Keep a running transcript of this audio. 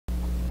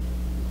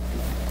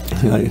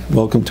Hi,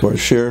 welcome to our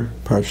shir,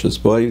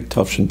 Parshas Boy,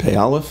 Tavshin Pei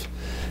Aleph,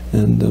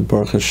 and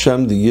Baruch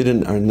Hashem, the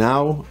Yidden are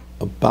now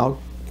about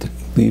to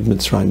leave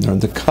Mitzrayim. They're on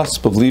the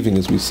cusp of leaving,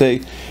 as we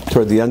say,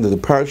 toward the end of the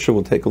Parsha.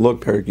 We'll take a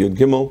look, Perek Yud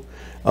Gimel,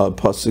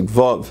 Pasuk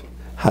Vav.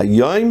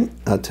 Hayayim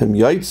atem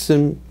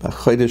yaitzim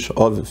b'chodesh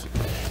Aviv.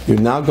 You're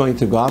now going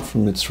to go out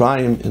from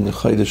Mitzrayim in the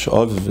Chodesh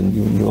Aviv, and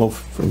you know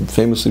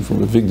famously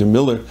from Avigdor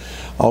Miller,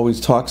 always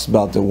talks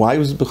about that. Why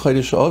was it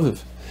b'chodesh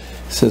Aviv?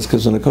 He says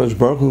because when the Kodesh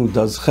Baruch Hu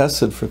does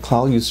Chesed for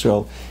Klal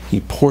Yisrael, he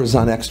pours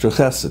on extra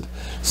Chesed.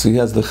 So he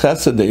has the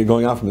Chesed that you're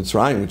going out from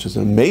Mitzrayim, which is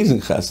an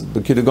amazing Chesed. But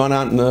you could have gone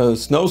out in a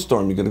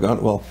snowstorm. You could have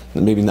gone, well,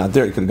 maybe not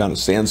there. You could have gone in a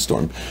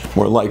sandstorm,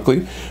 more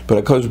likely. But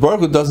a Kodesh Baruch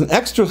Hu does an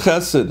extra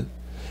Chesed.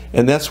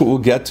 And that's what we'll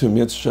get to.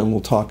 Mitzvah,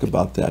 we'll talk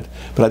about that.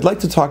 But I'd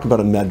like to talk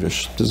about a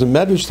medrash. There's a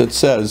medrash that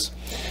says,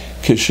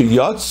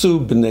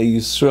 "Kishiyatsu b'nei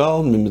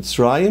Yisrael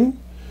miMitzrayim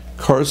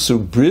karsu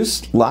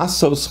bris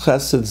lasos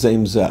chesed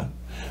zeim zeh."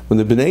 When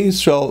the b'nei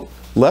Yisrael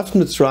left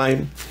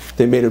Mitzrayim,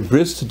 they made a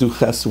bris to do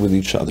chesed with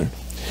each other.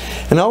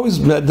 And I always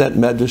read that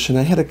medrash, and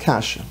I had a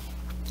kasha.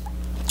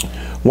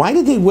 Why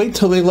did they wait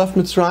till they left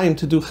Mitzrayim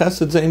to do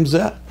chesed zeim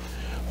zeh?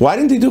 Why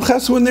didn't they do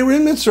chesed when they were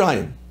in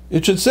Mitzrayim?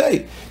 It should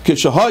say,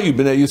 "Kishahayu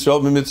b'nei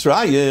Yisrael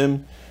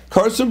b'Mitzrayim,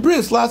 karsu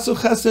bris lasu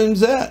chesed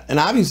zeh." And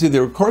obviously, they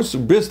were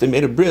karsu bris. They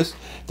made a bris.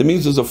 That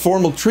means it was a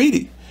formal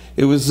treaty.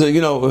 It was,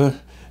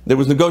 there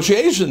was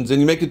negotiations, and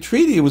you make a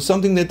treaty. It was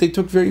something that they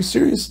took very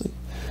seriously.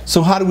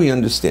 So how do we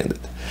understand it?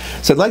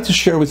 So I'd like to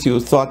share with you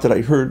a thought that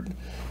I heard,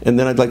 and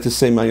then I'd like to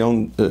say my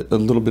own a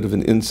little bit of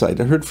an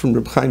insight. I heard from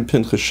Rabbi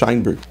Pinchas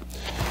Scheinberg,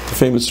 the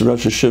famous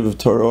Rosh Hashiv of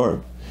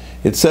Torah.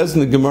 It says in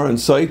the Gemara in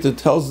Sait, it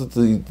tells that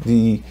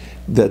the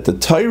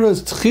Torah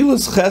is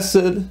Tchilas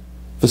Chesed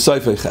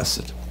v'Seifei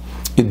Chesed.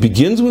 It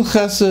begins with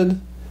Chesed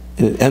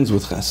and it ends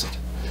with Chesed.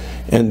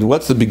 And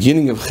what's the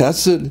beginning of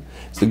Chesed?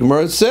 So the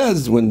Gemara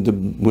says when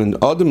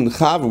Adam and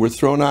Chava were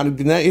thrown out of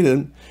Gan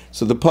Eden,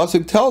 so the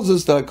pasuk tells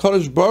us that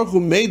HaKadosh Baruch Hu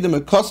made them a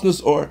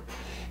kosnos or.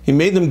 He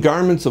made them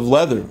garments of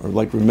leather, or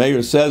like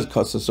Rameir says,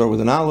 kosnos or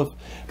with an aleph.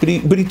 But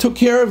he took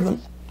care of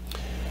them.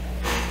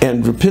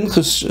 And Rav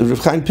Pinchas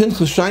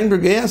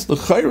Scheinberg asked,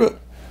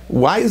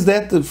 why is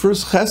that the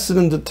first chesed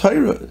in the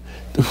Torah?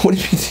 What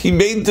do you mean? He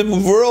made the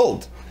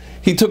world.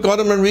 He took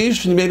Adam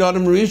Arish and he made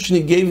Adam Arish and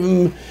he gave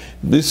him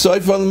the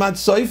Seif al-Mat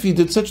Seif. He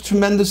did such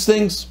tremendous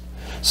things.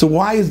 So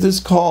why is this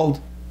called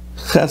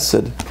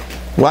chesed?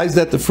 Why is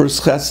that the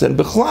first chesed?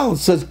 B'chlal, it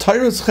says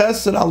Torah's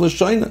chesed al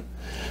l'shoina.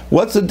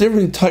 What's the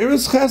difference between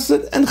Torah's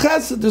chesed and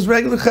chesed? There's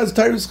regular chesed,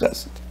 Torah's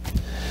chesed.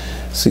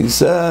 So he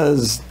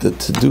says that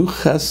to do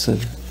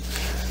chesed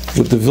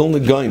with the Vilna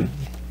Gaon,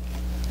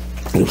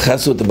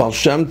 chesed with the Baal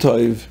Shem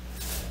Tov,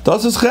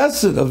 das is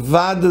chesed,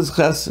 avad is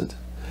chesed.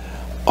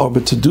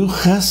 But to do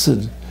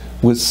chesed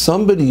with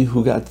somebody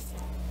who had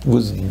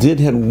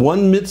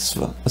one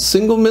mitzvah, a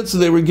single mitzvah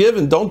they were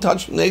given, don't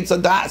touch from Eitz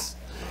Hadas,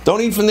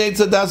 don't eat from Eitz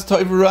Hadas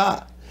Tov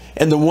Ra,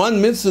 and the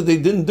one mitzvah they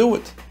didn't do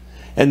it.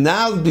 And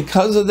now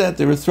because of that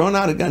they were thrown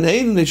out of Gan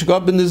Eden, they should go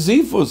up in the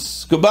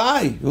Zifus,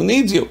 goodbye, who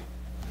needs you?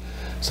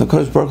 So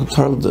Kodesh Baruch Hu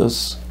told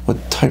us what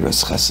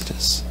Torah's chesed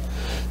is.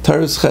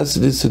 Torah's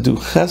chesed is to do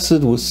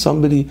chesed with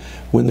somebody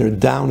when they're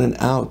down and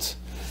out,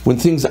 when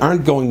things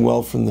aren't going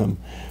well for them,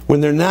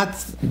 when they're not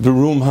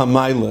berum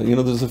hamayla.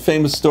 There's a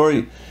famous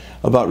story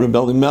about Rabbi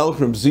Elimelech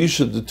and Rabbi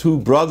Zisha, the two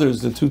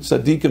brothers, the two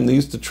tzaddikim. They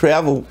used to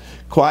travel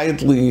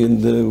quietly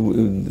in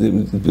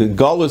the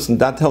Gullus and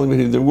not telling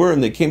who they were,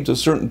 and they came to a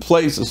certain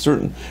place, a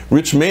certain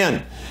rich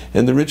man.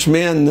 And the rich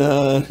man,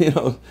 he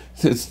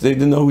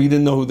didn't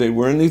know who they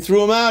were, and he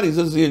threw them out. He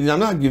says, "I'm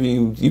not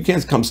giving you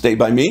can't come stay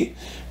by me.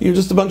 You're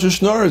just a bunch of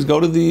schnorrers. Go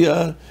to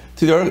the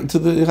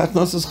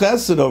Hachnosas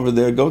Chesed over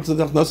there. Go to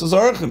the Hachnosas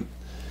Orchim."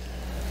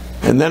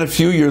 And then a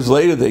few years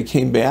later, they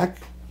came back,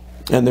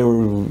 and they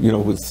were,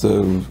 with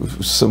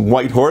some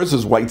white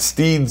horses, white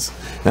steeds,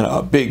 and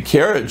a big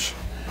carriage.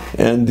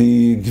 And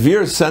the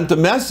Gvir sent a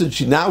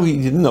message. Now he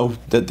didn't know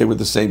that they were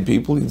the same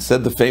people. He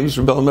said the famous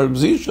Rebbe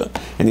Zisha,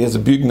 and he has a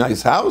big,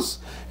 nice house,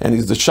 and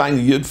he's the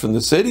shiny yid from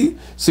the city.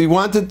 So he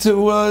wanted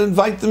to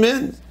invite them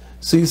in.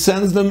 So he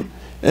sends them,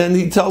 and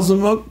he tells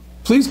them, "Oh,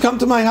 please come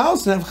to my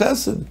house and have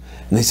chesed." And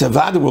they said,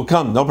 "Vada will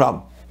come, no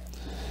problem."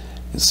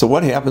 So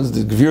what happens?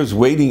 The Gvir is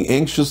waiting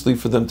anxiously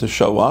for them to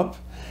show up,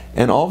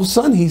 and all of a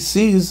sudden he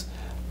sees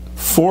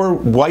 4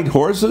 white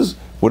horses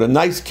with a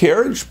nice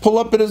carriage pull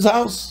up at his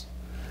house.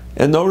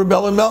 And no Rebbe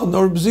Elimelech,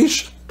 no Rebbe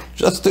Zisha,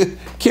 just a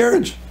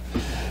carriage.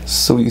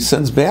 So he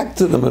sends back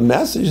to them a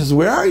message, says,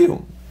 "Where are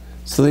you?"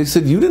 So they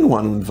said, "You didn't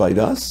want to invite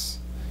us.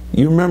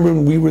 You remember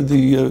when we were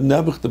the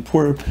Nebuch, the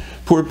poor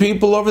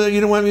people over there,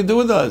 you didn't want anything to do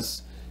with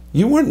us.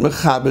 You weren't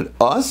mechabed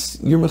us,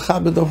 you're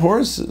mechabed the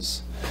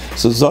horses."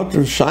 So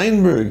Dr.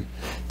 Scheinberg,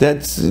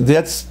 that's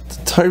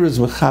Torah's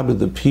mechabed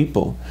the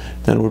people.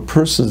 Then when a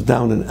person's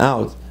down and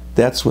out,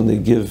 that's when they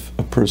give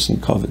a person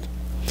kavod.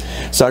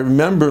 So I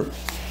remember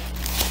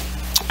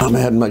I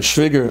had my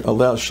shviger,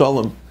 Aleh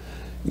Shalom,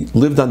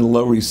 lived on the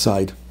Lower East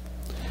Side.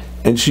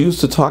 And she used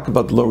to talk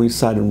about the Lower East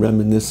Side and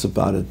reminisce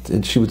about it.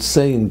 And she would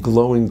say in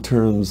glowing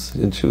terms,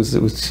 and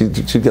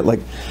she'd get like,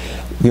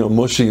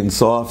 mushy and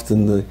soft.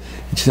 And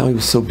she'd say, oh, it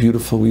was so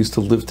beautiful. We used to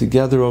live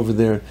together over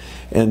there.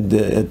 And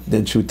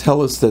she would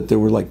tell us that there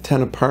were like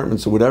 10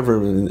 apartments or whatever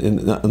on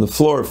the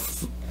floor,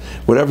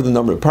 whatever the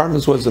number of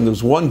apartments was. And there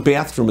was one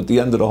bathroom at the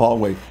end of the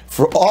hallway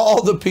for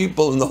all the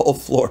people in the whole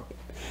floor.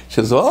 She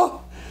says,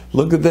 oh,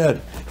 look at that.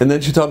 And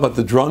then she talked about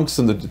the drunks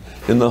in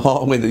the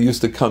hallway that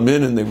used to come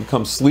in and they would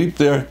come sleep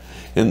there.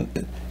 And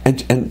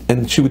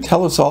she would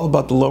tell us all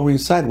about the Lower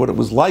East Side, what it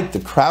was like,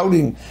 the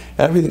crowding,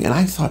 everything. And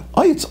I thought,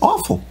 oh, it's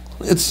awful.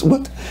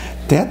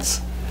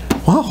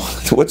 Wow,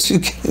 what's she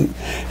getting?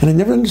 And I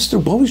never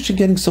understood, what was she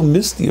getting so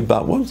misty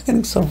about? What was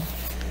getting so?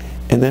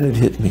 And then it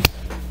hit me.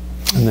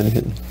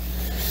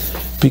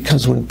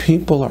 Because when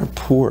people are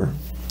poor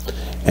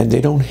and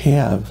they don't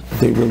have,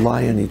 they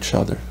rely on each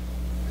other.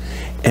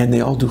 And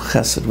they all do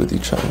chesed with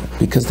each other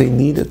because they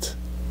need it.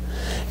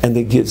 And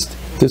they give.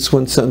 This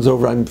one sends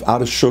over, I'm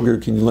out of sugar,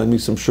 can you lend me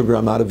some sugar?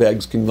 I'm out of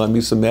eggs, can you lend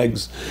me some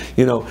eggs?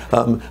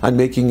 I'm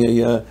making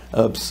a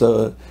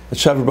shavar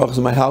brachas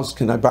in my house,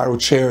 can I borrow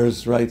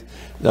chairs, right?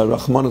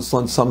 Rahman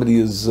al-Islam, somebody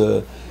is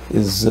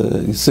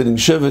sitting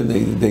shiva,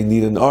 they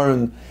need an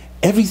aron.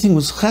 Everything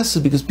was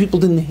chesed because people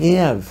didn't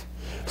have.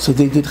 So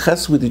they did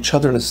chesed with each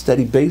other on a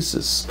steady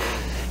basis.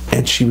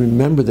 And she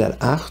remembered that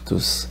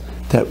achdus,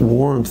 that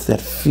warmth,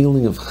 that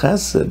feeling of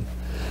chesed.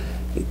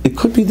 It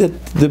could be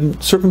that the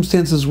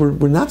circumstances were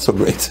not so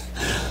great,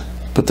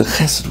 but the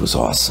chesed was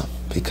awesome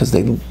because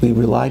they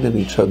relied on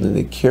each other and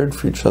they cared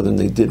for each other and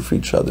they did for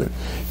each other.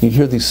 You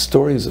hear these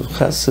stories of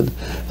chesed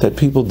that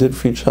people did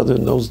for each other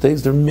in those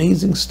days. They're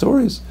amazing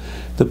stories.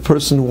 The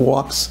person who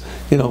walks,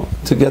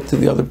 to get to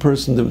the other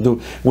person.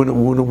 When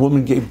a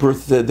woman gave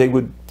birth, they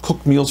would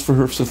cook meals for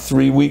her for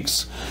 3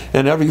 weeks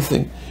and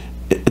everything.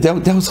 That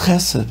was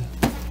chesed,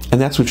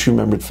 and that's what she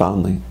remembered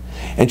fondly.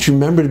 And she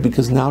remembered it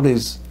because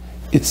nowadays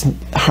it's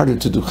harder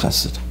to do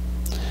chesed.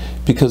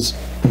 Because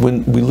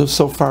when we live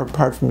so far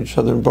apart from each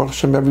other, in Baruch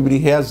Hashem, everybody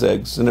has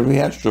eggs and everybody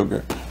has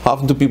sugar. How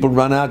often do people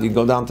run out? You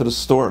go down to the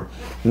store.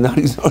 Now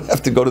you don't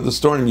have to go to the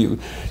store and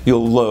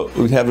you'll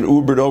have it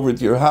Ubered over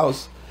to your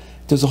house.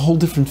 There's a whole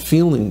different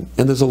feeling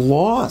and there's a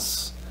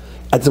loss.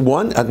 On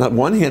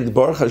one hand,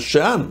 Baruch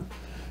Hashem,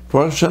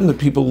 the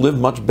people live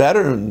much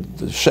better and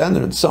the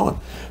shener and so on.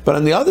 But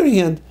on the other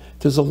hand,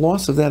 there's a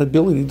loss of that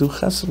ability to do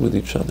chesed with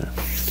each other.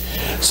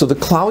 So the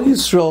Klal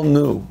Yisrael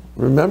knew,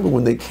 remember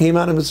when they came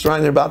out of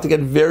Mitzrayim, they're about to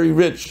get very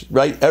rich,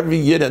 right? Every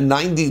Yid had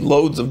 90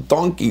 loads of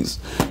donkeys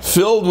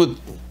filled with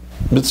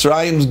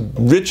Mitzrayim's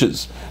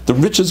riches, the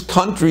richest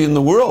country in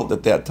the world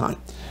at that time.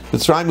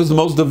 Mitzrayim was the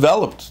most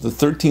developed, the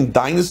 13th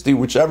dynasty,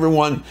 whichever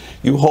one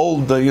you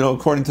hold,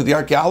 according to the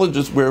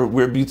archaeologists, where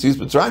B'tzis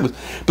Mitzrayim was.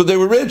 But they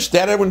were rich,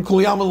 that everyone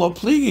kuliyam and lo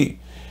pligi.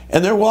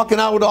 And they're walking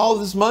out with all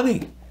this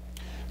money.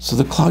 So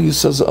the Klal Yisrael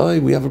says, "Oy,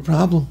 we have a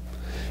problem.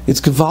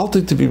 It's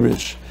gewaltig to be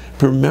rich."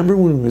 But remember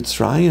when we were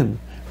Mitzrayim,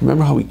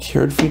 remember how we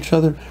cared for each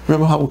other?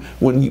 Remember how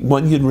when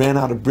one Yid ran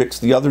out of bricks,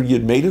 the other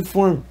Yid made it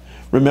for him?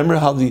 Remember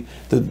how the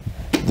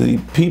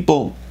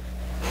people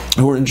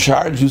who were in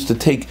charge used to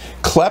take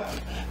klep,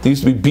 they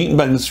used to be beaten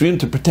by Mitzrayim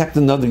to protect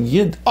another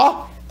Yid?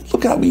 Oh,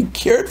 look how we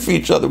cared for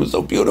each other. It was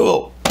so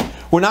beautiful.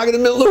 We're not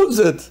going to lose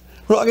it.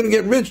 We're all going to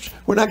get rich.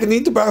 We're not going to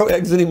need to borrow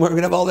eggs anymore. We're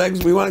going to have all the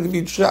eggs we want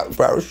to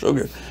borrow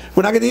sugar.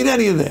 We're not going to need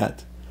any of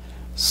that.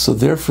 So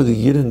therefore the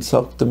Yidden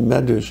talk the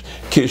Medrash,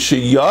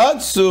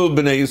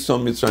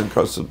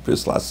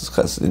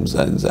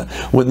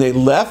 when they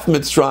left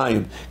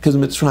Mitzrayim, because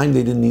in Mitzrayim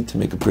they didn't need to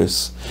make a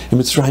bris. In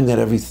Mitzrayim they had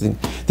everything.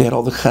 They had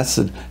all the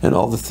chesed and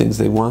all the things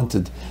they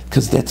wanted,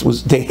 because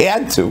they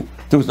had to.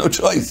 There was no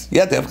choice.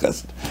 You had to have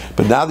chesed.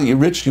 But now that you're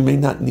rich, you may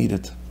not need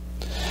it.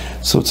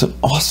 So it's an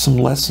awesome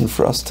lesson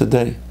for us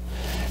today.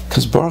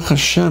 Because Baruch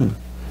Hashem,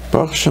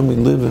 we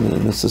live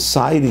in a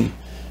society,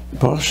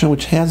 Baruch Hashem,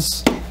 which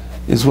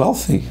is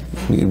wealthy,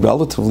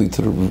 relatively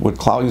to what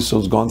Klal Yisrael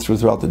has gone through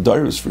throughout the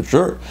Dairos, for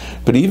sure.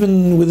 But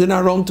even within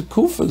our own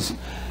tekufas,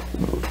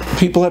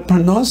 people at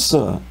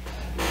Parnasa,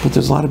 but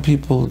there's a lot of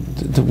people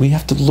that we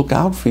have to look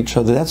out for each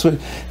other. That's what,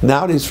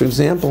 nowadays, for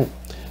example,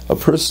 a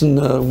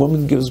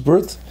woman gives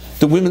birth,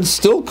 the women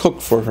still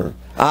cook for her.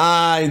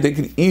 They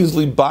could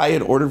easily buy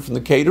it, order from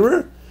the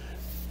caterer,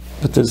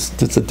 but there's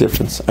a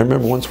difference. I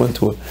remember once I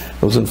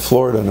was in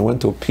Florida and I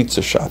went to a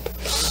pizza shop,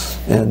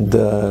 and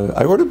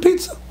I ordered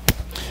pizza.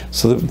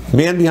 So the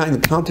man behind the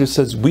counter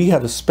says, "We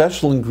have a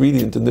special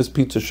ingredient in this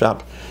pizza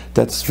shop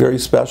that's very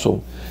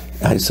special."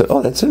 I said,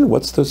 "Oh, that's it.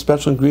 What's the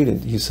special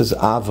ingredient?" He says,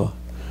 "Ava.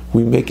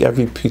 We make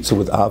every pizza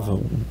with ava.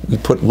 We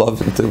put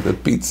love into the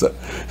pizza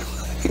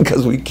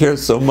because we care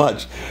so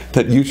much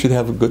that you should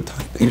have a good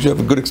time. You should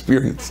have a good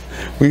experience.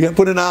 We have to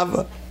put an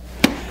ava.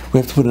 We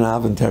have to put an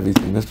ava into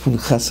everything. We have to put an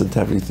chesed into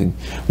everything.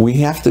 We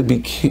have to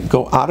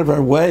go out of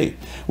our way.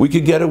 We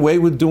could get away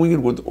with doing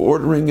it, with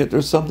ordering it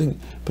or something,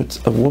 but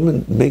a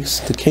woman makes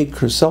the cake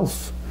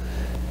herself.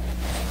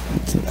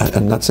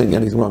 I'm not saying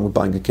anything wrong with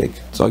buying a cake.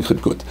 It's all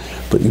good.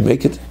 But you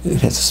make it, it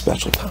has a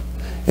special time.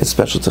 It's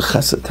special to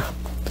chesed time.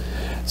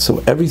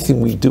 So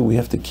everything we do, we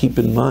have to keep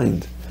in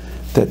mind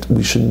that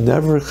we should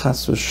never,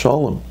 chas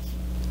v'shalom,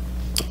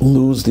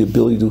 lose the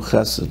ability to do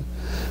chesed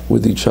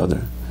with each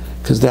other,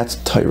 because that's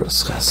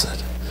Torah's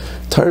chesed.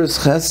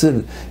 Torah's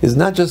chesed is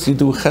not just you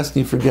do chesed and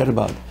you forget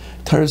about it.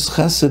 Torah's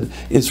chesed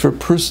is for a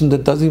person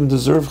that doesn't even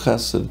deserve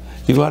chesed.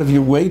 You go out of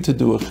your way to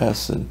do a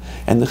chesed,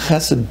 and the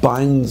chesed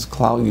binds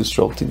Klal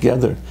Yisrael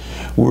together.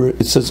 Where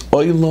it says,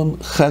 Olam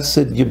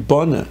chesed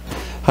yibana.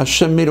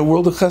 Hashem made a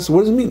world of chesed.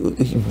 What does it mean?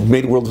 He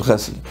made a world of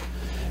chesed.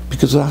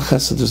 Because without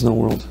chesed, there's no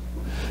world.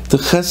 The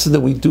chesed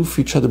that we do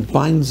for each other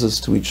binds us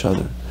to each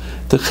other.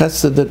 The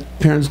chesed that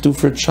parents do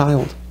for a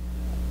child.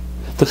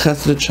 The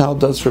chesed a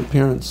child does for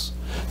parents.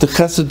 The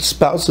chesed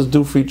spouses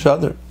do for each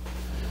other.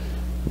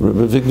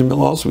 Rabbi Victor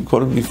Miller also, we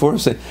quoted him before,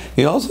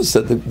 he also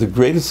said that the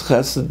greatest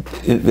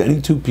chesed in any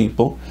two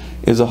people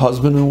is a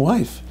husband and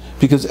wife.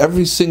 Because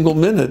every single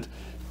minute,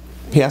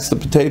 pass the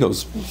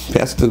potatoes,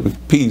 pass the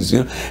peas,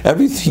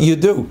 everything you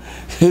do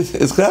is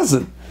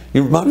chesed.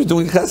 Your mom is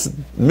doing chesed.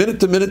 Minute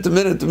to minute to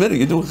minute to minute,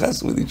 you're doing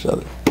chesed with each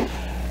other.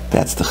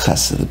 That's the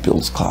chesed that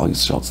builds Klal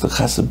Yisrael. It's the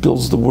chesed that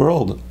builds the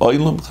world.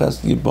 Olam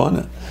chesed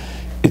yibana.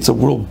 It's a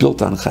world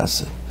built on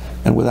chesed.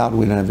 And without it,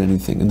 we don't have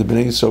anything. And the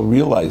Bnei Yisrael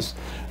realize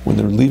when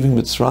they're leaving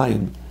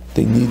Mitzrayim,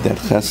 they need that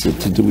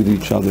chesed to do with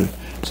each other.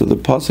 So the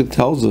pasuk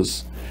tells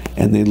us,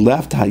 and they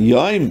left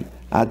Hayayim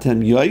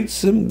atem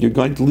yoitzim. You're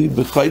going to leave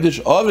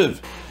b'chodesh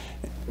Aviv.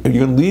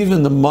 You're going to leave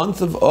in the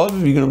month of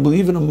Aviv. You're going to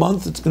leave in a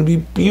month. It's going to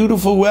be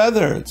beautiful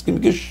weather. It's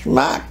going to be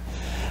geschmack.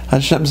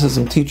 Hashem says,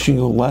 I'm teaching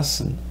you a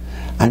lesson.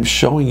 I'm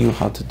showing you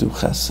how to do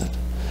chesed.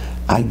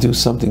 I do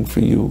something for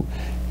you,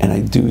 and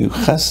I do you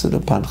chesed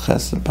upon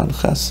chesed upon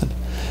chesed.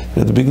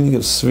 At the beginning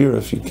of Sfira,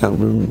 if you can't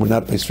remember, we're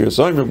not by Sfira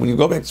Soimer, when you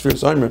go back to Sfira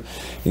Soimer,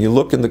 and you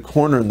look in the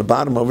corner in the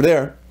bottom over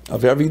there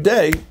of every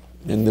day,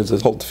 and there's a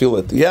whole tefillah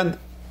at the end,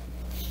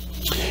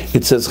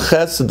 it says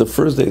chesed. The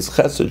first day is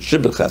chesed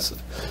shibbe chesed.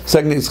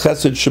 Second day is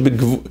chesed shibbe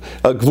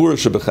gvura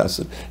shibbe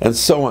chesed, and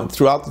so on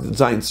throughout the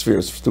Zion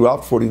spheres,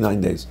 throughout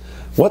 49 days.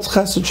 What's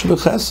chesed shibbe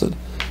chesed?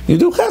 You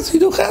do chesed, you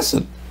do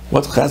chesed.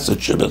 What's chesed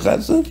shibbe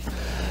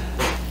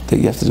chesed? That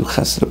you have to do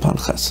chesed upon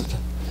chesed.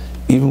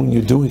 Even when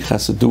you're doing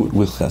chesed, do it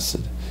with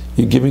chesed.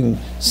 You're giving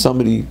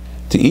somebody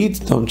to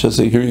eat, don't just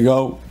say, here you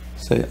go.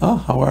 Say,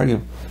 how are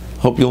you?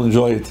 Hope you'll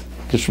enjoy it.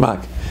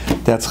 Geschmack.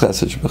 That's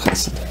chesed shibbe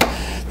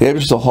chesed. The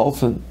Labish is a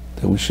halfen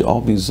that we should all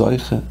be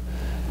zoiche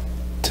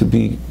to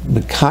be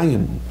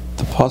mekayim,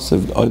 the pasuk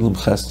of olam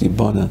chesed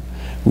yibana.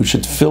 We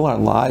should fill our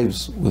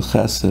lives with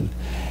chesed,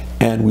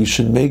 and we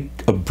should make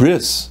a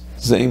bris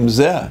zeim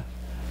zeh,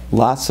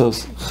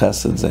 latzos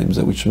chesed zeim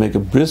zeh. We should make a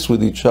bris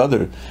with each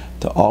other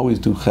to always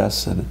do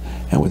chesed,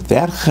 and with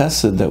that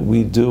chesed that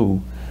we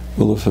do,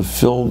 we'll have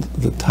fulfilled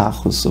the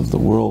tachlis of the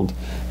world,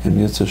 and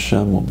Yetz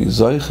Hashem will be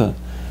zoiche.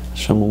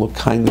 Hashem will look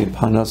kindly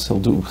upon us. He'll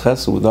do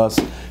chesed with us,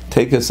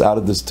 take us out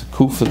of this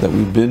tekufa that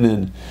we've been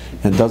in,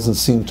 and doesn't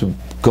seem to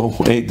go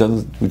away. We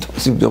don't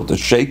seem to be able to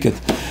shake it.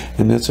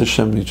 And Yetz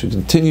Hashem, you should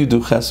continue to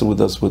do chesed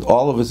with us, with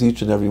all of us,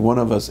 each and every one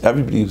of us.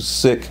 Everybody who's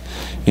sick,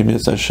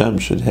 Yetz Hashem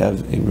should have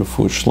a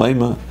refuah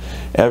shlema.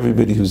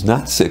 Everybody who's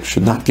not sick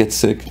should not get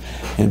sick.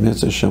 And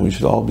Yetz Hashem, we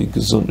should all be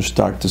gesund and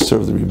stark to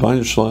serve the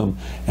Rebbeinu Shalom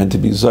and to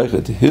be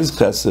zoche to His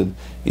chesed,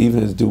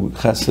 even as do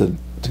chesed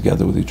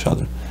together with each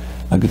other.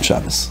 A good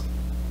Shabbos.